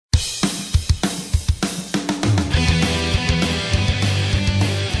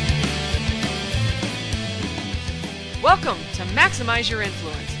Welcome to Maximize Your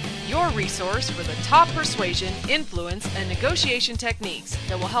Influence, your resource for the top persuasion, influence, and negotiation techniques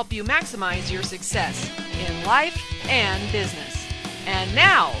that will help you maximize your success in life and business. And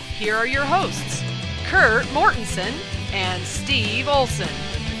now, here are your hosts, Kurt Mortensen and Steve Olson.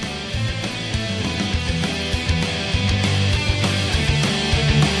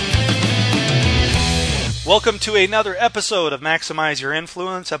 Welcome to another episode of Maximize Your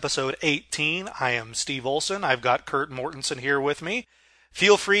Influence, episode 18. I am Steve Olson. I've got Kurt Mortensen here with me.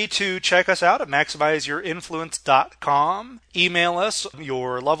 Feel free to check us out at MaximizeYourInfluence.com. Email us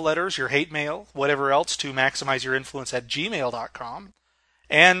your love letters, your hate mail, whatever else to MaximizeYourInfluence@gmail.com.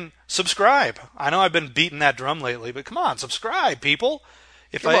 And subscribe. I know I've been beating that drum lately, but come on, subscribe, people.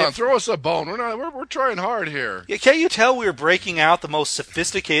 Come on, throw us a bone. We're trying hard here. Can't you tell we're breaking out the most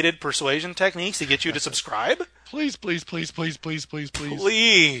sophisticated persuasion techniques to get you to subscribe? Please. Please,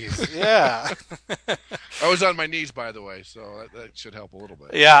 yeah. I was on my knees, by the way, so that should help a little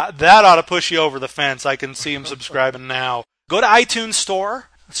bit. Yeah, that ought to push you over the fence. I can see him subscribing now. Go to iTunes Store,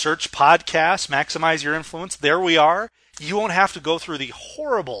 search podcast, Maximize Your Influence. There we are. You won't have to go through the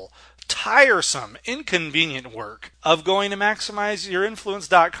horrible, tiresome, inconvenient work of going to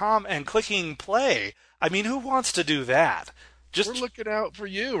MaximizeYourInfluence.com and clicking play. I mean, who wants to do that? We're looking out for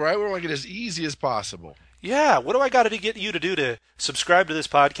you, right? We want to get it as easy as possible. Yeah, what do I got to get you to do to subscribe to this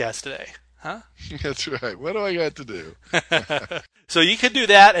podcast today? Huh? That's right. What do I got to do? So you can do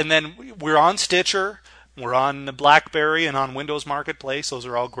that, and then we're on Stitcher, we're on BlackBerry, and on Windows Marketplace. Those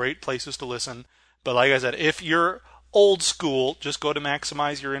are all great places to listen. But like I said, if you're old school, just go to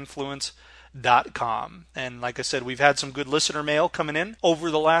MaximizeYourInfluence.com. And like I said, we've had some good listener mail coming in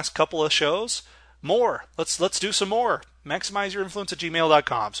over the last couple of shows. More. Let's do some more.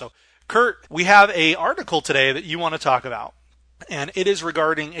 MaximizeYourInfluence@gmail.com. So, Kurt, we have an article today that you want to talk about. And it is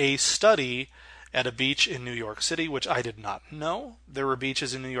regarding a study at a beach in New York City, which I did not know there were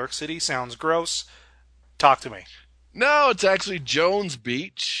beaches in New York City. Sounds gross. Talk to me. No, it's actually Jones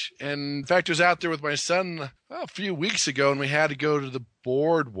Beach. And in fact, I was out there with my son a few weeks ago, and we had to go to the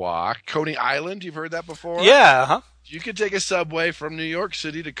boardwalk. Coney Island, you've heard that before? Yeah, huh? You could take a subway from New York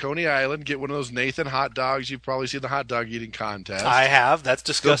City to Coney Island, get one of those Nathan hot dogs. You've probably seen the hot dog eating contest. I have. That's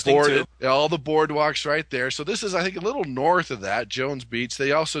disgusting, too. All the boardwalks right there. So this is, I think, a little north of that, Jones Beach.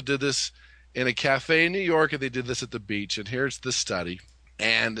 They also did this in a cafe in New York, and they did this at the beach. And here's the study.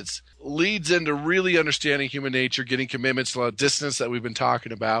 And it leads into really understanding human nature, getting commitments, a lot of distance that we've been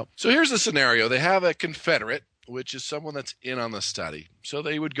talking about. So here's the scenario. They have a Confederate, which is someone that's in on the study. So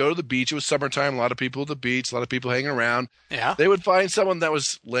they would go to the beach. It was summertime, a lot of people at the beach, a lot of people hanging around. Yeah. They would find someone that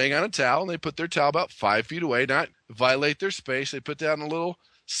was laying on a towel, and they put their towel about 5 feet away, not violate their space. They put down a little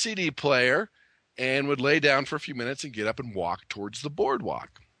CD player and would lay down for a few minutes and get up and walk towards the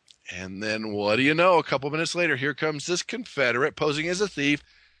boardwalk. And then what do you know? A couple minutes later, here comes this Confederate posing as a thief,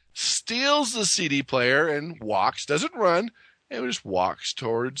 steals the CD player and walks, doesn't run, and just walks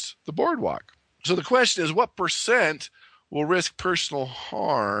towards the boardwalk. So the question is, what percent will risk personal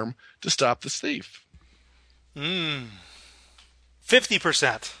harm to stop this thief? 50%.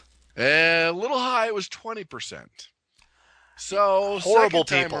 A little high, it was 20%. So horrible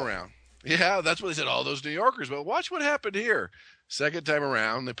second people time around. Yeah, that's what they said, all those New Yorkers. But watch what happened here. Second time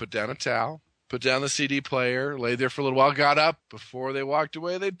around, they put down a towel, put down the CD player, laid there for a little while, got up. Before they walked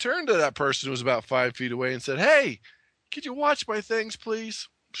away, they turned to that person who was about 5 feet away and said, "Hey, could you watch my things, please?"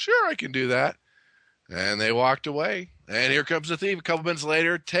 "Sure, I can do that." And they walked away. And here comes the thief a couple minutes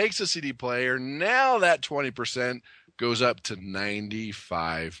later, takes the CD player. Now that 20% goes up to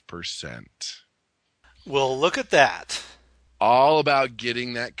 95%. Well, look at that. All about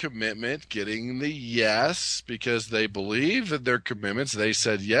getting that commitment, getting the yes, because they believe that their commitments, they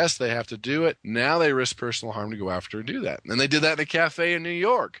said yes, they have to do it. Now they risk personal harm to go after and do that. And they did that in a cafe in New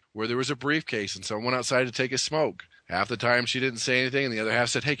York where there was a briefcase and someone went outside to take a smoke. Half the time she didn't say anything, and the other half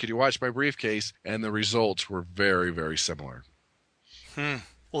said, "Hey, could you watch my briefcase?" And the results were very, very similar.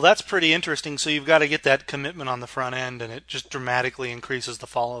 Well, that's pretty interesting. So you've got to get that commitment on the front end, and it just dramatically increases the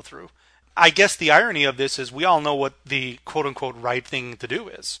follow-through. I guess the irony of this is we all know what the quote-unquote right thing to do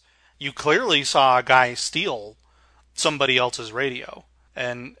is. You clearly saw a guy steal somebody else's radio.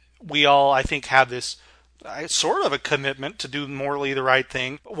 And we all, I think, have this sort of a commitment to do morally the right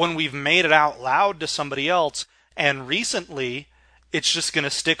thing. But when we've made it out loud to somebody else, and recently, it's just going to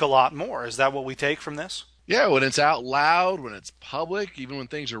stick a lot more. Is that what we take from this? Yeah, when it's out loud, when it's public, even when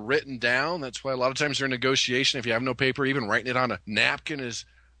things are written down. That's why a lot of times during negotiation, if you have no paper, even writing it on a napkin is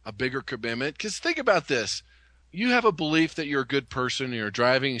a bigger commitment. Because think about this. You have a belief that you're a good person. You're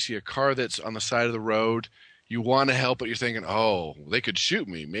driving, you see a car that's on the side of the road. You want to help, but you're thinking, oh, they could shoot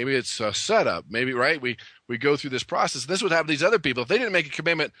me. Maybe it's a setup. Maybe, right? We go through this process. This would happen to these other people. If they didn't make a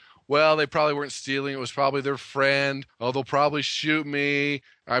commitment, well, they probably weren't stealing. It was probably their friend. Oh, they'll probably shoot me.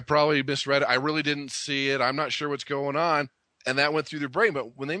 I probably misread it. I really didn't see it. I'm not sure what's going on. And that went through their brain.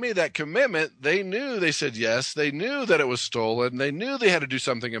 But when they made that commitment, they knew, they said yes. They knew that it was stolen. They knew they had to do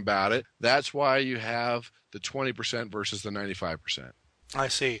something about it. That's why you have the 20% versus the 95%. I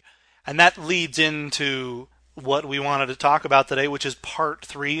see. And that leads into what we wanted to talk about today, which is part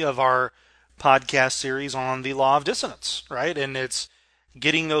 3 of our podcast series on the law of dissonance, right? And it's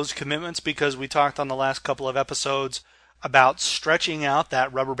getting those commitments, because we talked on the last couple of episodes about stretching out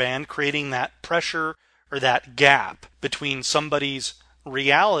that rubber band, creating that pressure or that gap between somebody's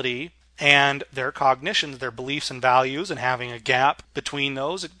reality and their cognitions, their beliefs and values, and having a gap between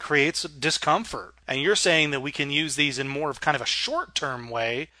those. It creates discomfort. And you're saying that we can use these in more of kind of a short-term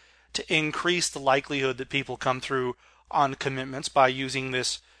way to increase the likelihood that people come through on commitments by using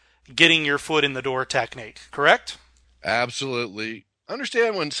this getting your foot in the door technique, correct? Absolutely.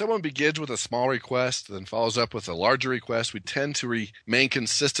 Understand, when someone begins with a small request and follows up with a larger request, we tend to remain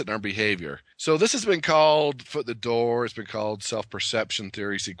consistent in our behavior. So this has been called foot in the door. It's been called self-perception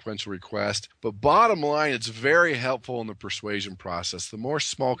theory, sequential request. But bottom line, it's very helpful in the persuasion process. The more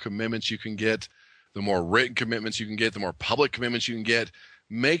small commitments you can get, the more written commitments you can get, the more public commitments you can get,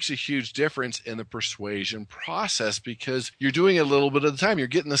 makes a huge difference in the persuasion process, because you're doing it a little bit at a time. You're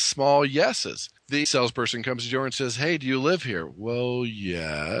getting the small yeses. The salesperson comes to your door and says, hey, do you live here? Well,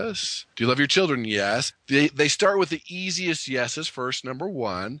 yes. Do you love your children? Yes. They start with the easiest yeses first, number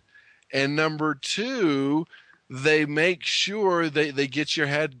one. And number two, they make sure they get your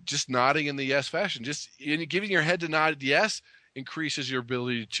head just nodding in the yes fashion. Just giving your head to nod yes increases your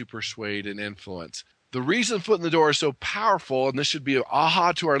ability to persuade and influence. The reason foot in the door is so powerful, and this should be an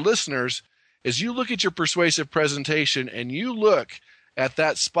aha to our listeners, is you look at your persuasive presentation and you look at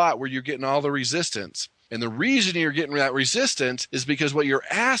that spot where you're getting all the resistance. And the reason you're getting that resistance is because what you're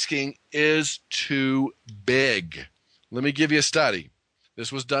asking is too big. Let me give you a study.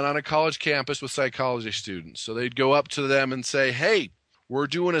 This was done on a college campus with psychology students. So they'd go up to them and say, hey, we're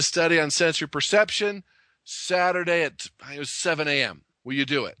doing a study on sensory perception Saturday at 7 a.m. Will you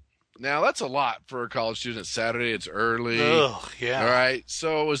do it? Now, that's a lot for a college student. Saturday, it's early. Ugh, yeah. All right.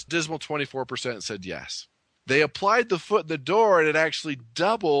 So it was dismal 24% said yes. They applied the foot in the door, and it actually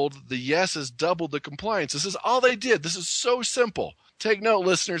doubled. The yeses doubled the compliance. This is all they did. This is so simple. Take note,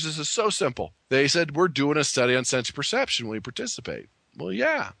 listeners. This is so simple. They said, we're doing a study on sensory perception. Will you participate? Well,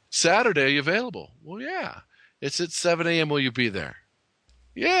 yeah. Saturday, are you available? Well, yeah. It's at 7 a.m. Will you be there?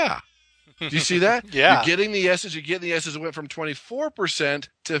 Yeah. Do you see that? Yeah. You're getting the yeses. You're getting the yeses. It went from 24%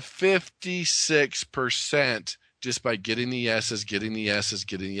 to 56% just by getting the yeses, getting the yeses,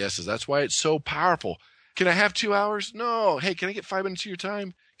 getting the yeses. That's why it's so powerful. Can I have 2 hours? No. Hey, can I get 5 minutes of your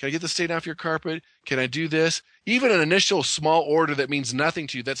time? Can I get the stain off your carpet? Can I do this? Even an initial small order that means nothing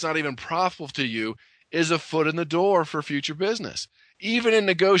to you, that's not even profitable to you, is a foot in the door for future business. Even in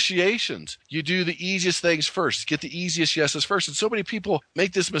negotiations, you do the easiest things first. Get the easiest yeses first. And so many people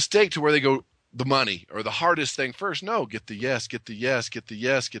make this mistake to where they go the money or the hardest thing first. No, get the yes, get the yes, get the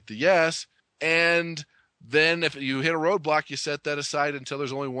yes, get the yes. And then if you hit a roadblock, you set that aside until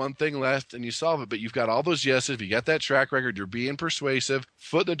there's only one thing left and you solve it. But you've got all those yeses. You got that track record. You're being persuasive.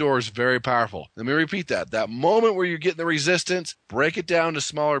 Foot in the door is very powerful. Let me repeat that. That moment where you're getting the resistance, break it down to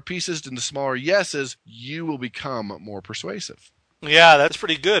smaller pieces, into smaller yeses, you will become more persuasive. Yeah, that's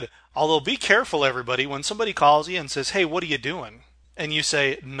pretty good. Although be careful, everybody, when somebody calls you and says, hey, what are you doing? And you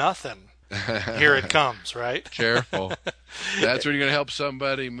say, nothing. Here it comes, right? Careful. That's when you're going to help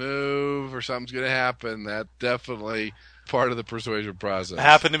somebody move or something's going to happen. That's definitely part of the persuasion process. It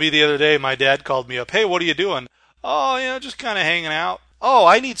happened to me the other day. My dad called me up. Hey, what are you doing? Oh, just kind of hanging out. Oh,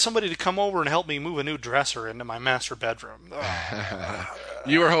 I need somebody to come over and help me move a new dresser into my master bedroom. Oh.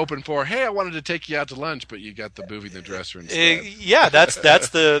 You were hoping for, hey, I wanted to take you out to lunch, but you got the moving the dresser instead. Yeah, that's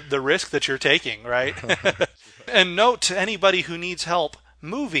the risk that you're taking, right? And note to anybody who needs help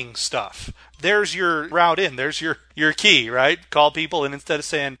moving stuff, there's your route in. There's your key, right? Call people, and instead of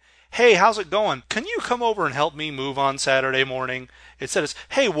saying, hey, how's it going? Can you come over and help me move on Saturday morning? Instead it's,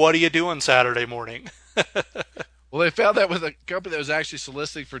 hey, what are you doing Saturday morning? Well, they found that with a company that was actually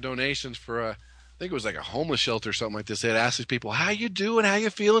soliciting for donations for I think it was like a homeless shelter or something like this. They had asked these people, how you doing? How you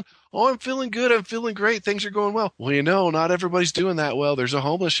feeling? Oh, I'm feeling good. I'm feeling great. Things are going well. Well, not everybody's doing that well. There's a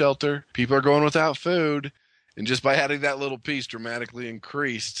homeless shelter. People are going without food. And just by adding that little piece dramatically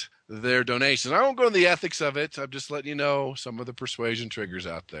increased their donations. I won't go into the ethics of it. I'm just letting you know some of the persuasion triggers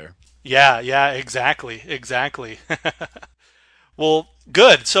out there. Yeah, exactly. Well,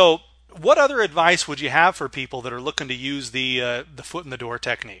 good. So What other advice would you have for people that are looking to use the foot in the door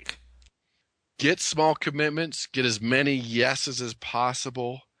technique? Get small commitments. Get as many yeses as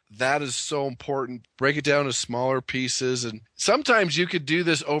possible. That is so important. Break it down to smaller pieces. And sometimes you could do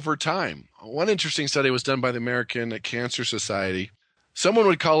this over time. One interesting study was done by the American Cancer Society. Someone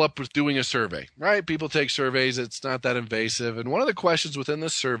would call up with doing a survey, right? People take surveys. It's not that invasive. And one of the questions within the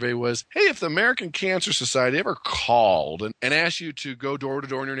survey was, hey, if the American Cancer Society ever called and asked you to go door to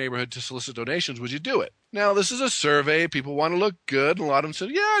door in your neighborhood to solicit donations, would you do it? Now, this is a survey. People want to look good. And a lot of them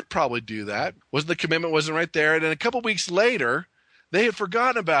said, yeah, I'd probably do that. The commitment wasn't right there. And then a couple weeks later, they had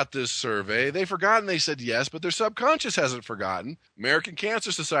forgotten about this survey. They forgotten they said yes, but their subconscious hasn't forgotten. American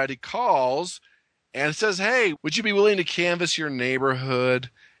Cancer Society calls and says, hey, would you be willing to canvass your neighborhood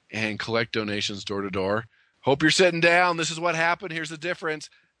and collect donations door to door? Hope you're sitting down. This is what happened. Here's the difference.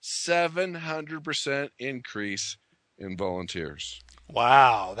 700% increase in volunteers.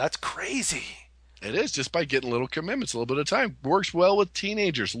 Wow, that's crazy. It is, just by getting little commitments, a little bit of time. Works well with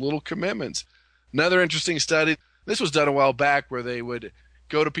teenagers, little commitments. Another interesting study, this was done a while back, where they would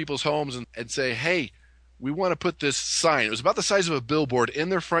go to people's homes and say, hey, we want to put this sign. It was about the size of a billboard in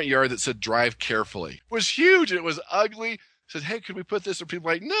their front yard that said, drive carefully. It was huge. It was ugly. Said, hey, could we put this? And people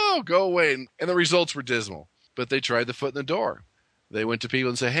were like, no, go away. And the results were dismal. But they tried the foot in the door. They went to people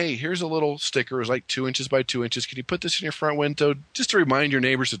and said, hey, here's a little sticker. It was like 2 inches by 2 inches. Can you put this in your front window just to remind your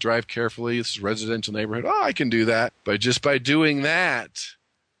neighbors to drive carefully? This is a residential neighborhood. Oh, I can do that. But just by doing that,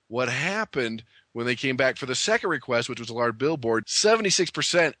 what happened when they came back for the second request, which was a large billboard,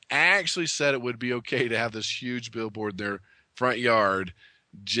 76% actually said it would be okay to have this huge billboard in their front yard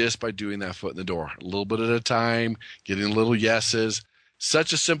just by doing that foot in the door. A little bit at a time, getting little yeses.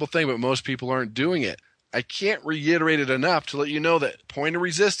 Such a simple thing, but most people aren't doing it. I can't reiterate it enough to let you know that point of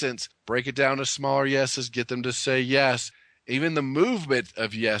resistance, break it down to smaller yeses, get them to say yes. Even the movement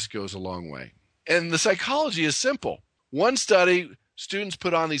of yes goes a long way. And the psychology is simple. One study, students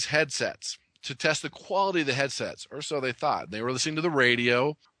put on these headsets to test the quality of the headsets, or so they thought. They were listening to the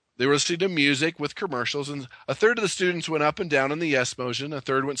radio. They were listening to music with commercials, and a third of the students went up and down in the yes motion, a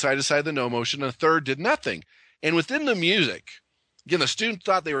third went side to side the no motion, and a third did nothing. And within the music, again, the students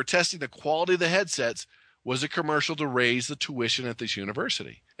thought they were testing the quality of the headsets, was a commercial to raise the tuition at this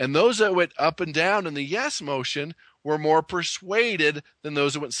university. And those that went up and down in the yes motion were more persuaded than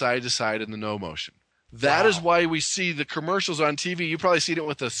those that went side to side in the no motion. That is why we see the commercials on TV. You've probably seen it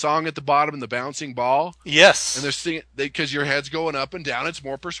with the song at the bottom and the bouncing ball. Yes. And they're singing because your head's going up and down. It's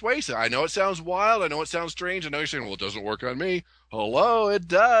more persuasive. I know it sounds wild. I know it sounds strange. I know you're saying, well, it doesn't work on me. Hello, it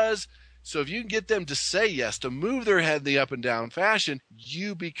does. So if you can get them to say yes, to move their head in the up and down fashion,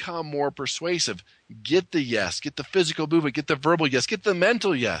 you become more persuasive. Get the yes, get the physical movement, get the verbal yes, get the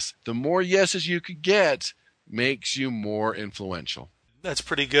mental yes. The more yeses you could get makes you more influential. That's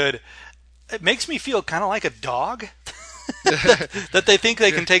pretty good. It makes me feel kind of like a dog that they think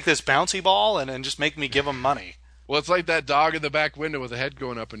they can take this bouncy ball and just make me give them money. Well, it's like that dog in the back window with the head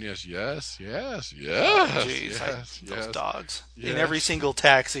going up and yes, yes, yes, yes. Oh, geez, yes, those dogs yes. in every single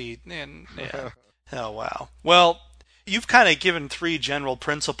taxi. And yeah. Oh, wow. Well, you've kind of given 3 general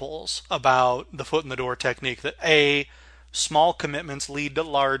principles about the foot in the door technique. That A, small commitments lead to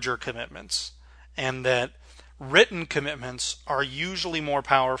larger commitments, and that written commitments are usually more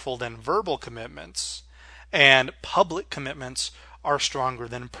powerful than verbal commitments, and public commitments are stronger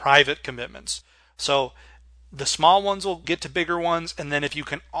than private commitments. So the small ones will get to bigger ones, and then if you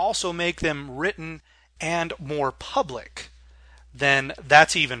can also make them written and more public, then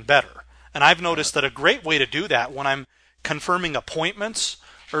that's even better. And I've noticed that a great way to do that when I'm confirming appointments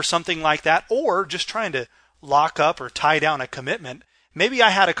or something like that, or just trying to lock up or tie down a commitment, maybe I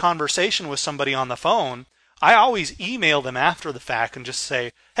had a conversation with somebody on the phone, I always email them after the fact and just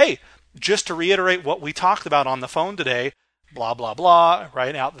say, hey, just to reiterate what we talked about on the phone today, blah, blah, blah,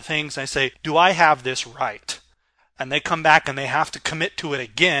 write out the things. And I say, do I have this right? And they come back and they have to commit to it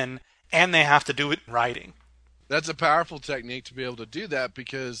again, and they have to do it in writing. That's a powerful technique to be able to do that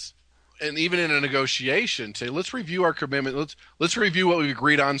because, and even in a negotiation, say, let's review our commitment. Let's review what we've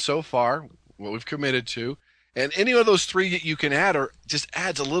agreed on so far, what we've committed to. And any of those 3 that you can add just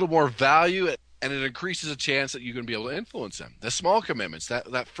adds a little more value, and it increases a chance that you're going to be able to influence them. The small commitments,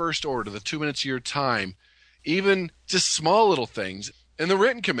 that first order, the 2 minutes of your time, even just small little things, and the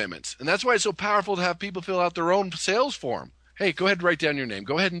written commitments. And that's why it's so powerful to have people fill out their own sales form. Hey, go ahead and write down your name.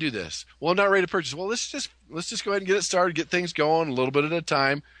 Go ahead and do this. Well, I'm not ready to purchase. Well, let's just go ahead and get it started, get things going a little bit at a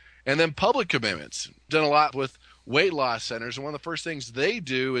time. And then public commitments. Done a lot with weight loss centers, and one of the first things they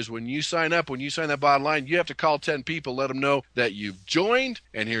do is when you sign that bottom line, you have to call 10 people, let them know that you've joined,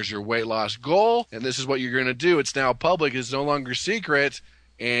 and here's your weight loss goal, and this is what you're going to do. It's now public. It's no longer secret,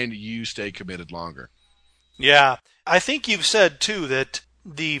 and you stay committed longer. Yeah. I think you've said, too, that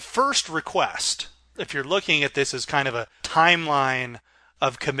the first request, if you're looking at this as kind of a timeline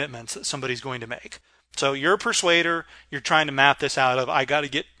of commitments that somebody's going to make. So you're a persuader, you're trying to map this out of, I got to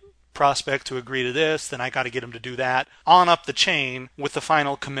get prospect to agree to this, then I got to get them to do that, on up the chain, with the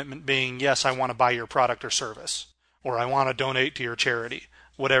final commitment being, yes, I want to buy your product or service, or I want to donate to your charity,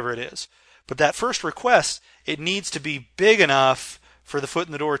 whatever it is. But that first request, it needs to be big enough for the foot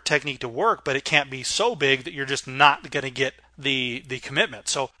in the door technique to work, but it can't be so big that you're just not going to get the commitment.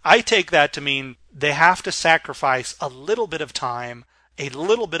 So I take that to mean they have to sacrifice a little bit of time, a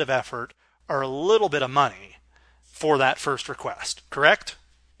little bit of effort, or a little bit of money for that first request, correct?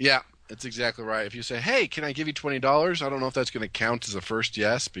 Yeah, that's exactly right. If you say, hey, can I give you $20? I don't know if that's going to count as a first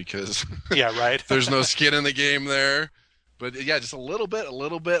yes, because yeah, right. there's no skin in the game there. But yeah, just a little bit.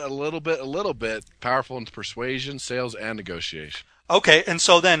 Powerful in persuasion, sales, and negotiation. Okay, and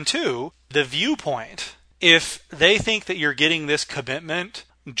so then, too, the viewpoint. If they think that you're getting this commitment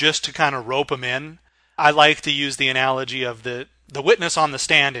just to kind of rope them in, I like to use the analogy of the witness on the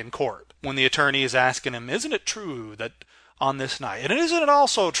stand in court when the attorney is asking him, isn't it true that on this night, and isn't it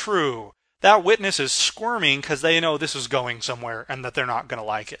also true that witness is squirming because they know this is going somewhere and that they're not going to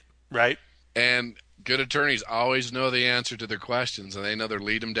like it, right? And good attorneys always know the answer to their questions, and they know they're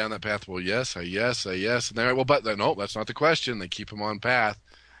leading them down that path. Well, yes, a yes. And they're like, well, but no, that's not the question. They keep them on path.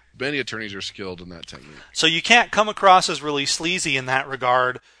 Many attorneys are skilled in that technique. So you can't come across as really sleazy in that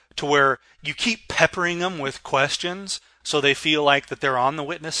regard to where you keep peppering them with questions so they feel like that they're on the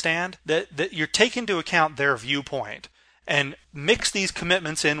witness stand, that you're taking into account their viewpoint and mix these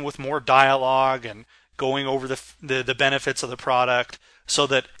commitments in with more dialogue and going over the benefits of the product so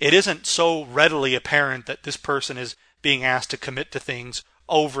that it isn't so readily apparent that this person is being asked to commit to things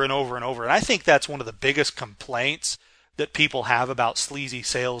over and over and over. And I think that's one of the biggest complaints that people have about sleazy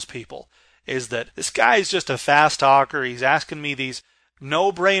salespeople, is that this guy's just a fast talker. He's asking me these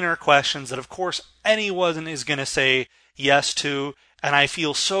no-brainer questions that, of course, anyone is going to say yes to, and I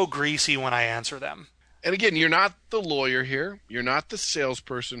feel so greasy when I answer them. And again, you're not the lawyer here. You're not the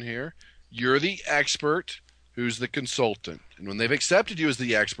salesperson here. You're the expert who's the consultant. And when they've accepted you as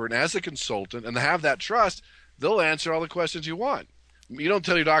the expert and as the consultant and they have that trust, they'll answer all the questions you want. You don't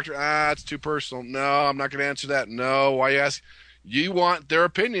tell your doctor, it's too personal. No, I'm not going to answer that. No, why you ask? You want their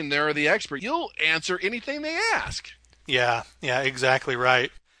opinion. They're the expert. You'll answer anything they ask. Yeah, exactly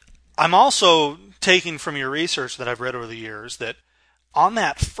right. I'm also taking from your research that I've read over the years that on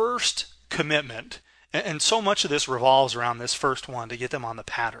that first commitment, and so much of this revolves around this first one to get them on the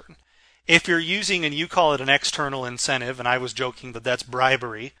pattern. If you're using, and you call it an external incentive, and I was joking that that's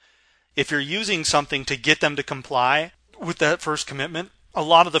bribery, if you're using something to get them to comply with that first commitment, a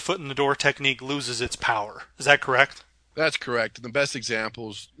lot of the foot in the door technique loses its power. Is that correct? That's correct. And the best example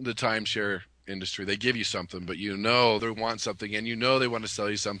is the timeshare industry. They give you something, but you know they want something, and you know they want to sell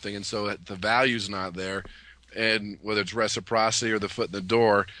you something, and so the value's not there. And whether it's reciprocity or the foot in the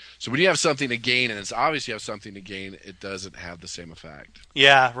door. So when you have something to gain, and it's obvious you have something to gain, it doesn't have the same effect.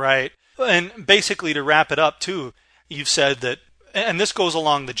 Yeah, right. And basically, to wrap it up, too, you've said that, and this goes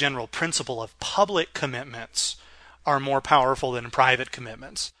along the general principle of public commitments are more powerful than private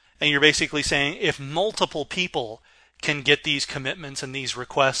commitments. And you're basically saying if multiple people can get these commitments and these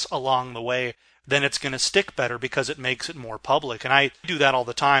requests along the way, then it's going to stick better because it makes it more public. And I do that all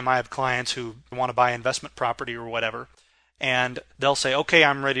the time. I have clients who want to buy investment property or whatever, and they'll say, okay,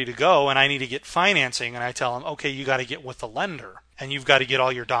 I'm ready to go and I need to get financing. And I tell them, okay, you got to get with the lender and you've got to get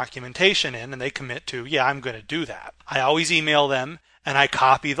all your documentation in, and they commit to, yeah, I'm going to do that. I always email them and I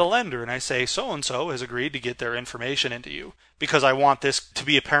copy the lender and I say, so-and-so has agreed to get their information into you because I want this to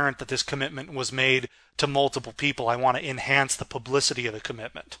be apparent that this commitment was made to multiple people. I want to enhance the publicity of the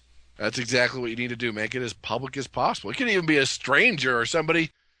commitment. That's exactly what you need to do. Make it as public as possible. It can even be a stranger or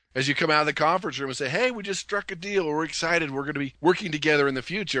somebody as you come out of the conference room and say, hey, we just struck a deal. We're excited. We're going to be working together in the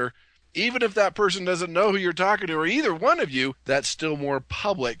future. Even if that person doesn't know who you're talking to or either one of you, that's still more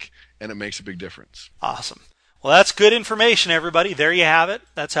public, and it makes a big difference. Awesome. Well, that's good information, everybody. There you have it.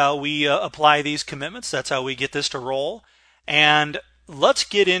 That's how we apply these commitments. That's how we get this to roll. And let's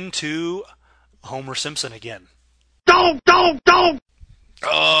get into Homer Simpson again. Don't!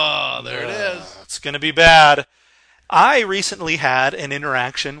 Oh, there it is. It's going to be bad. I recently had an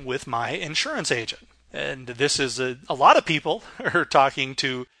interaction with my insurance agent. And this is a lot of people are talking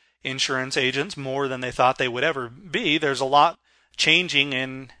to insurance agents more than they thought they would ever be. There's a lot changing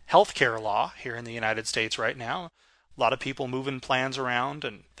in healthcare law here in the United States right now. A lot of people moving plans around,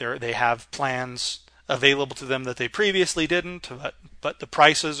 and they have plans available to them that they previously didn't, but the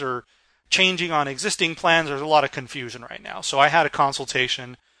prices are changing on existing plans. There's a lot of confusion right now. So I had a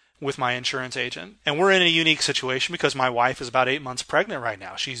consultation with my insurance agent, and we're in a unique situation because my wife is about 8 months pregnant right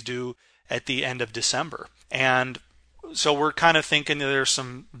now. She's due at the end of December. And so we're kind of thinking that there's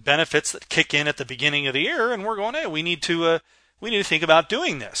some benefits that kick in at the beginning of the year, and we're going, hey, we need to think about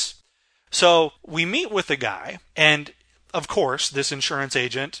doing this. So we meet with the guy, and of course, this insurance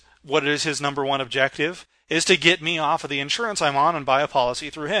agent, what is his number one objective? Is to get me off of the insurance I'm on and buy a policy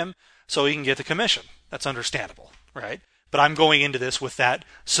through him so he can get the commission. That's understandable, right? But I'm going into this with that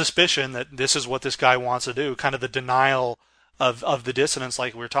suspicion that this is what this guy wants to do, kind of the denial of the dissonance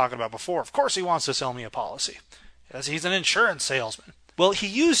like we were talking about before. Of course he wants to sell me a policy, as he's an insurance salesman. Well, he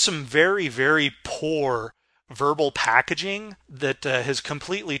used some very, very poor verbal packaging that has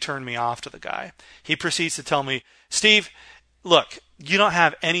completely turned me off to the guy. He proceeds to tell me, Steve, look, you don't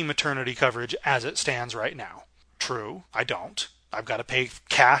have any maternity coverage as it stands right now. True, I don't. I've got to pay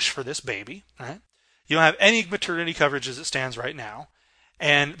cash for this baby. Right? You don't have any maternity coverage as it stands right now.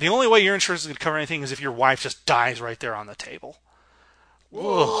 And the only way your insurance is going to cover anything is if your wife just dies right there on the table.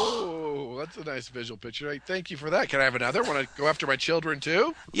 Whoa, that's a nice visual picture. Hey, thank you for that. Can I have another? Want to go after my children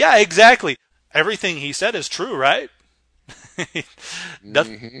too? Yeah, exactly. Everything he said is true, right?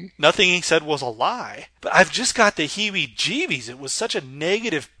 Nothing he said was a lie. But I've just got the heebie-jeebies. It was such a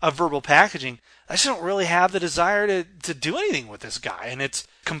negative verbal packaging. I just don't really have the desire to do anything with this guy. And it's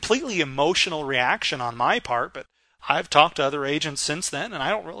completely emotional reaction on my part. But I've talked to other agents since then, and I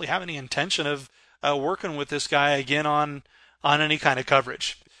don't really have any intention of working with this guy again on any kind of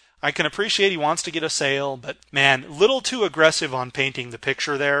coverage. I can appreciate he wants to get a sale, but man, little too aggressive on painting the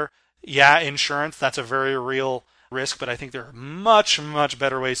picture there. Yeah, insurance, that's a very real risk, but I think there are much, much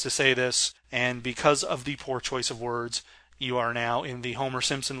better ways to say this. And because of the poor choice of words, you are now in the Homer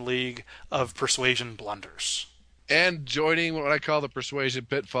Simpson League of persuasion blunders. And joining what I call the persuasion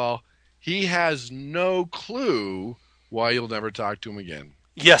pitfall, he has no clue why you'll never talk to him again.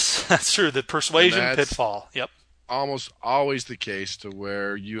 Yes, that's true. The persuasion pitfall. Yep. Almost always the case to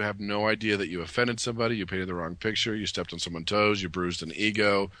where you have no idea that you offended somebody, you painted the wrong picture, you stepped on someone's toes, you bruised an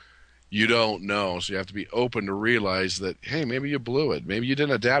ego. You don't know, so you have to be open to realize that, hey, maybe you blew it. Maybe you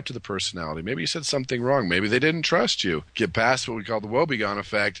didn't adapt to the personality. Maybe you said something wrong. Maybe they didn't trust you. Get past what we call the woebegone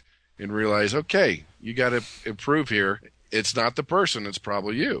effect and realize, okay, you got to improve here. It's not the person, it's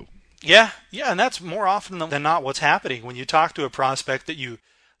probably you. Yeah, and that's more often than not what's happening. When you talk to a prospect that you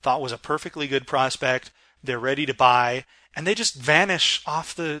thought was a perfectly good prospect, they're ready to buy, and they just vanish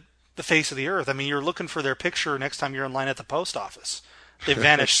off the face of the earth. I mean, you're looking for their picture next time you're in line at the post office. They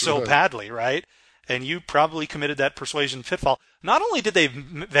vanished so badly, right? And you probably committed that persuasion pitfall. Not only did they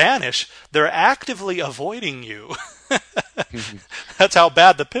vanish, they're actively avoiding you. That's how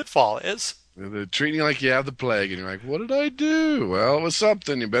bad the pitfall is. They're treating you like you have the plague, and you're like, what did I do? Well, it was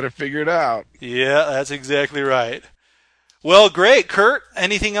something. You better figure it out. Yeah, that's exactly right. Well, great. Kurt,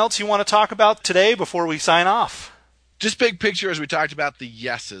 anything else you want to talk about today before we sign off? Just big picture, as we talked about the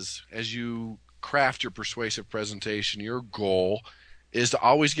yeses, as you craft your persuasive presentation, your goal is to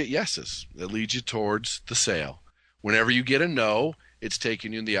always get yeses. That leads you towards the sale. Whenever you get a no, it's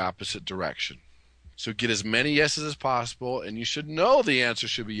taking you in the opposite direction. So get as many yeses as possible, and you should know the answer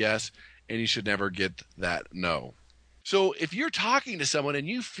should be yes, and you should never get that no. So if you're talking to someone and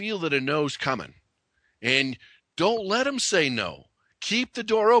you feel that a no's coming, and don't let them say no. Keep the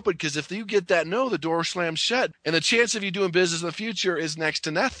door open, because if you get that no, the door slams shut, and the chance of you doing business in the future is next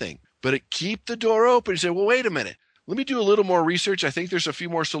to nothing. But keep the door open. You say, well, wait a minute. Let me do a little more research. I think there's a few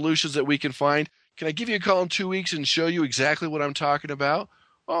more solutions that we can find. Can I give you a call in 2 weeks and show you exactly what I'm talking about?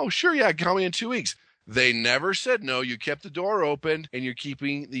 Oh, sure, yeah, call me in 2 weeks. They never said no. You kept the door open, and you're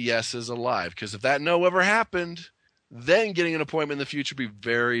keeping the yeses alive. Because if that no ever happened, then getting an appointment in the future would be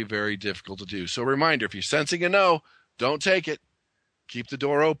very, very difficult to do. So reminder, if you're sensing a no, don't take it. Keep the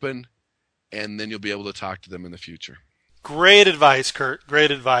door open, and then you'll be able to talk to them in the future. Great advice, Kurt.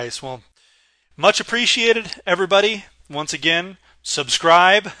 Great advice. Well, much appreciated, everybody. Once again,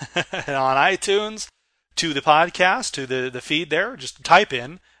 subscribe on iTunes to the podcast, to the feed there. Just type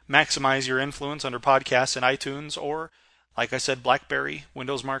in Maximize Your Influence under podcasts in iTunes, or, like I said, BlackBerry,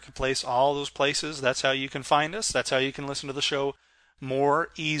 Windows Marketplace, all those places. That's how you can find us. That's how you can listen to the show more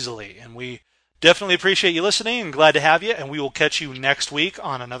easily. And we definitely appreciate you listening and glad to have you. And we will catch you next week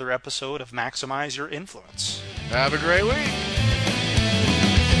on another episode of Maximize Your Influence. Have a great week.